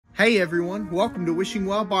Hey everyone, welcome to Wishing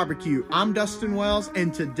Well BBQ. I'm Dustin Wells,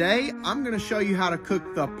 and today I'm going to show you how to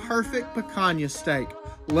cook the perfect picanha steak.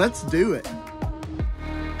 Let's do it.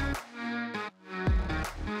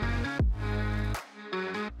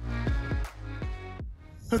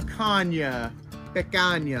 Picanha.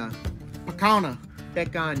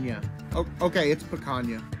 Oh, okay, it's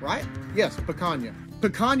picanha, right? Yes, picanha.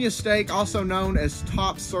 Picanha steak, also known as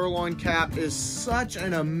top sirloin cap, is such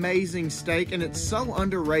an amazing steak and it's so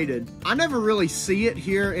underrated. I never really see it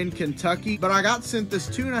here in Kentucky, but I got sent this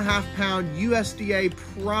 2.5 pound USDA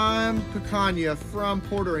prime picanha from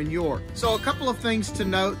Porter and York. So a couple of things to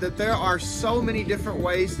note, that there are so many different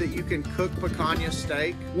ways that you can cook picanha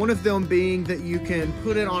steak. One of them being that you can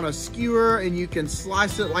put it on a skewer and you can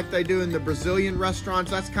slice it like they do in the Brazilian restaurants.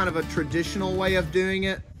 That's kind of a traditional way of doing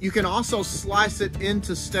it. You can also slice it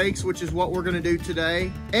into steaks, which is what we're gonna do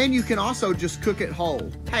today. And you can also just cook it whole.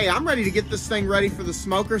 Hey, I'm ready to get this thing ready for the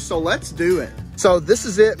smoker, so let's do it. So this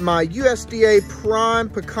is it, my USDA prime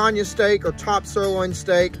picanha steak or top sirloin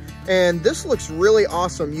steak. And this looks really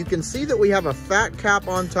awesome. You can see that we have a fat cap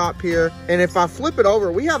on top here. And if I flip it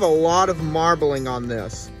over, we have a lot of marbling on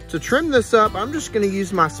this. To trim this up, I'm just gonna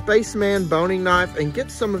use my Spaceman boning knife and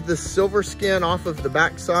get some of this silver skin off of the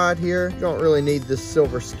backside here. You don't really need this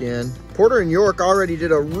silver skin. Porter and York already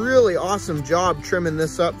did a really awesome job trimming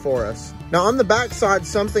this up for us. Now on the backside,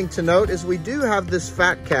 something to note is we do have this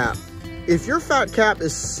fat cap. If your fat cap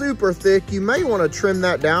is super thick, you may wanna trim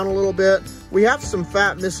that down a little bit. We have some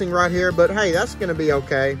fat missing right here, but hey, that's gonna be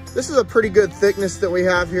okay. This is a pretty good thickness that we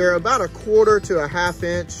have here, about 1/4 to 1/2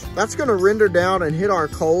 inch. That's gonna render down and hit our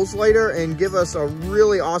coals later and give us a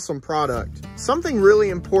really awesome product. Something really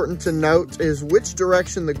important to note is which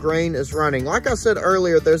direction the grain is running. Like I said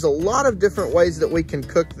earlier, there's a lot of different ways that we can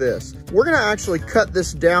cook this. We're gonna actually cut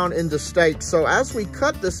this down into steaks. So as we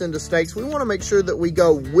cut this into steaks, we wanna make sure that we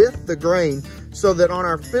go with the grain so that on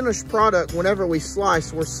our finished product, whenever we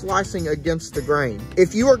slice, we're slicing against the grain.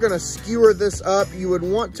 If you are gonna skewer this up, you would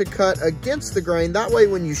want to cut against the grain. That way,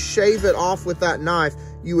 when you shave it off with that knife,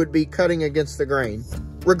 you would be cutting against the grain.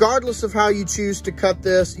 Regardless of how you choose to cut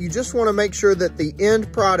this, you just wanna make sure that the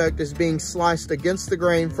end product is being sliced against the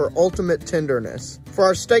grain for ultimate tenderness. For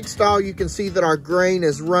our steak style, you can see that our grain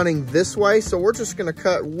is running this way, so we're just gonna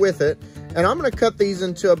cut with it. And I'm gonna cut these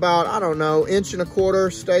into about, I don't know, 1.25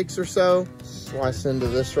 inch steaks or so. Slice into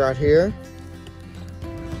this right here.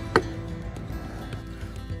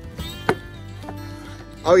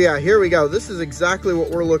 Oh yeah, here we go. This is exactly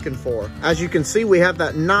what we're looking for. As you can see, we have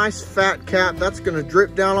that nice fat cap. That's gonna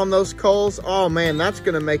drip down on those coals. Oh man, that's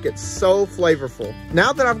gonna make it so flavorful.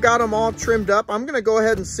 Now that I've got them all trimmed up, I'm gonna go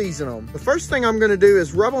ahead and season them. The first thing I'm gonna do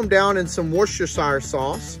is rub them down in some Worcestershire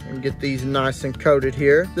sauce and get these nice and coated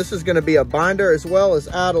here. This is gonna be a binder as well as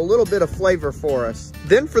add a little bit of flavor for us.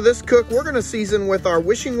 Then for this cook, we're gonna season with our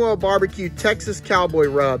Wishing Well BBQ Texas Cowboy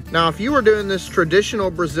rub. Now, if you were doing this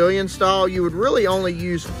traditional Brazilian style, you would really only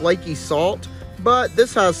use flaky salt, but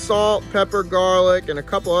this has salt, pepper, garlic, and a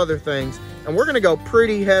couple other things, and we're gonna go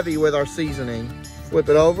pretty heavy with our seasoning. Flip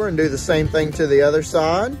it over and do the same thing to the other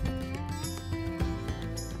side.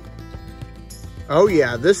 Oh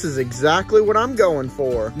yeah, this is exactly what I'm going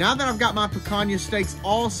for. Now that I've got my picanha steaks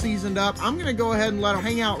all seasoned up, I'm gonna go ahead and let them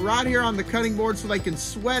hang out right here on the cutting board so they can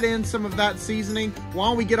sweat in some of that seasoning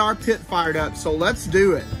while we get our pit fired up, so let's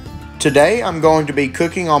do it. Today, I'm going to be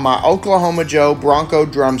cooking on my Oklahoma Joe Bronco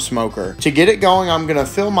drum smoker. To get it going, I'm gonna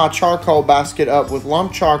fill my charcoal basket up with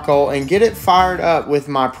lump charcoal and get it fired up with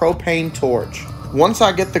my propane torch. Once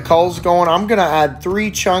I get the coals going, I'm gonna add 3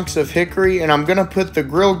 chunks of hickory and I'm gonna put the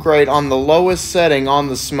grill grate on the lowest setting on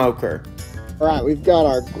the smoker. All right, we've got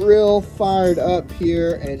our grill fired up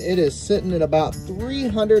here and it is sitting at about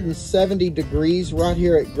 370 degrees right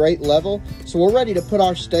here at grate level. So we're ready to put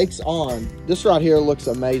our steaks on. This right here looks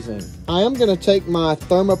amazing. I am gonna take my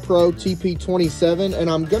ThermoPro TP27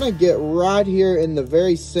 and I'm gonna get right here in the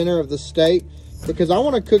very center of the steak because I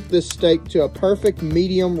wanna cook this steak to a perfect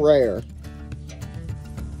medium rare.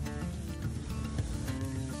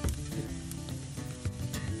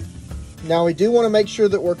 Now we do want to make sure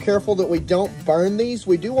that we're careful that we don't burn these.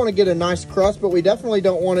 We do want to get a nice crust, but we definitely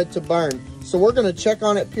don't want it to burn. So we're going to check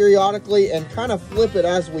on it periodically and kind of flip it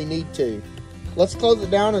as we need to. Let's close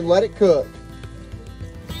it down and let it cook.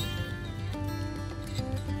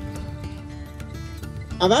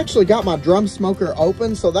 I've actually got my drum smoker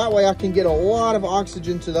open so that way I can get a lot of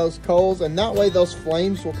oxygen to those coals and that way those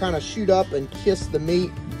flames will kind of shoot up and kiss the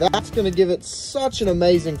meat That's gonna give it such an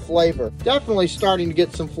amazing flavor. Definitely starting to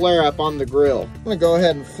get some flare up on the grill. I'm gonna go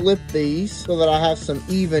ahead and flip these so that I have some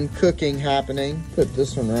even cooking happening. Put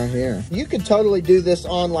this one right here. You could totally do this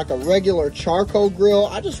on like a regular charcoal grill.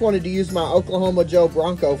 I just wanted to use my Oklahoma Joe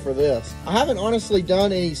Bronco for this. I haven't honestly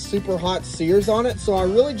done any super hot sears on it, so I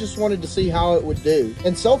really just wanted to see how it would do.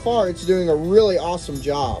 And so far, it's doing a really awesome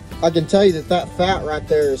job. I can tell you that that fat right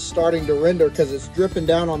there is starting to render because it's dripping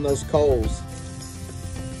down on those coals.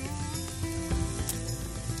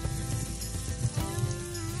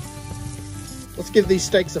 Let's give these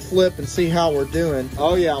steaks a flip and see how we're doing.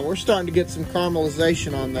 Oh yeah, we're starting to get some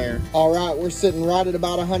caramelization on there. All right, we're sitting right at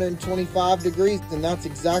about 125 degrees, and that's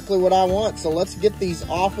exactly what I want. So let's get these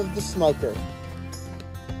off of the smoker.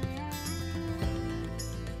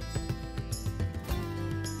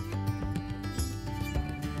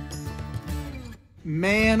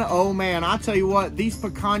 Man, oh man, I tell you what, these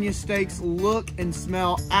picanha steaks look and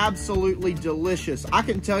smell absolutely delicious. I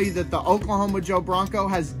can tell you that the Oklahoma Joe Bronco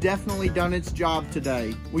has definitely done its job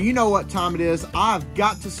today. Well, you know what time it is. I've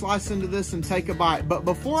got to slice into this and take a bite. But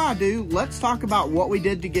before I do, let's talk about what we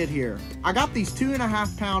did to get here. I got these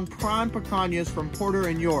 2.5 pound prime picanhas from Porter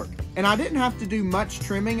and York. And I didn't have to do much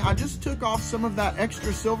trimming. I just took off some of that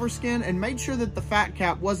extra silver skin and made sure that the fat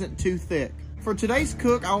cap wasn't too thick. For today's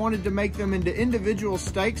cook, I wanted to make them into individual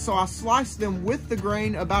steaks, so I sliced them with the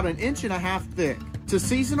grain about 1.5 inches thick. To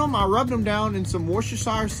season them, I rubbed them down in some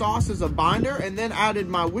Worcestershire sauce as a binder and then added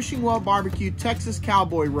my Wishing Well BBQ Texas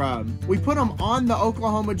Cowboy rub. We put them on the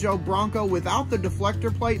Oklahoma Joe Bronco without the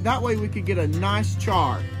deflector plate, that way we could get a nice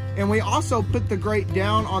char. And we also put the grate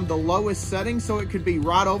down on the lowest setting so it could be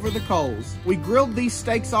right over the coals. We grilled these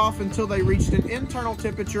steaks off until they reached an internal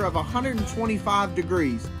temperature of 125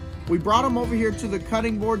 degrees. We brought them over here to the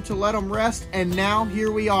cutting board to let them rest, and now here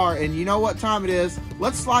we are. And you know what time it is.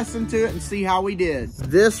 Let's slice into it and see how we did.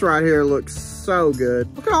 This right here looks so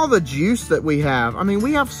good. Look at all the juice that we have. I mean,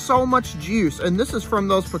 we have so much juice, and this is from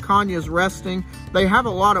those picanhas resting. They have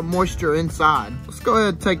a lot of moisture inside. Let's go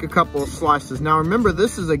ahead and take a couple of slices. Now remember,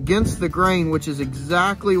 this is against the grain, which is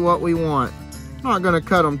exactly what we want. I'm not gonna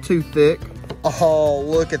cut them too thick. Oh,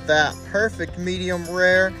 look at that. Perfect medium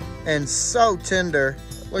rare and so tender.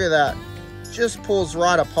 Look at that, just pulls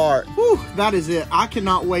right apart. Whew, that is it. I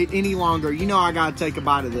cannot wait any longer. You know I gotta take a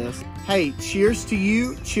bite of this. Hey, cheers to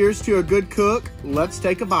you, cheers to a good cook. Let's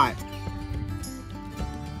take a bite.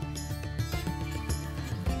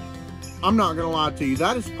 I'm not gonna lie to you,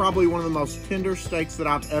 that is probably one of the most tender steaks that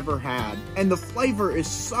I've ever had. And the flavor is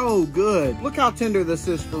so good. Look how tender this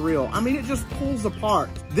is for real. I mean, it just pulls apart.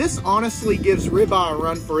 This honestly gives ribeye a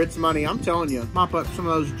run for its money. I'm telling you, mop up some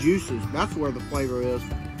of those juices. That's where the flavor is.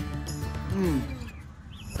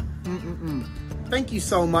 Thank you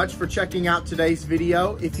so much for checking out today's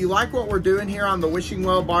video. If you like what we're doing here on the Wishing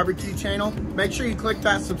Well BBQ channel, make sure you click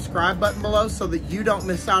that subscribe button below so that you don't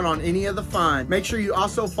miss out on any of the fun. Make sure you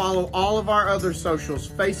also follow all of our other socials,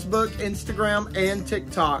 Facebook, Instagram, and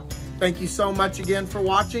TikTok. Thank you so much again for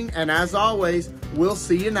watching, and as always, we'll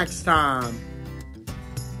see you next time.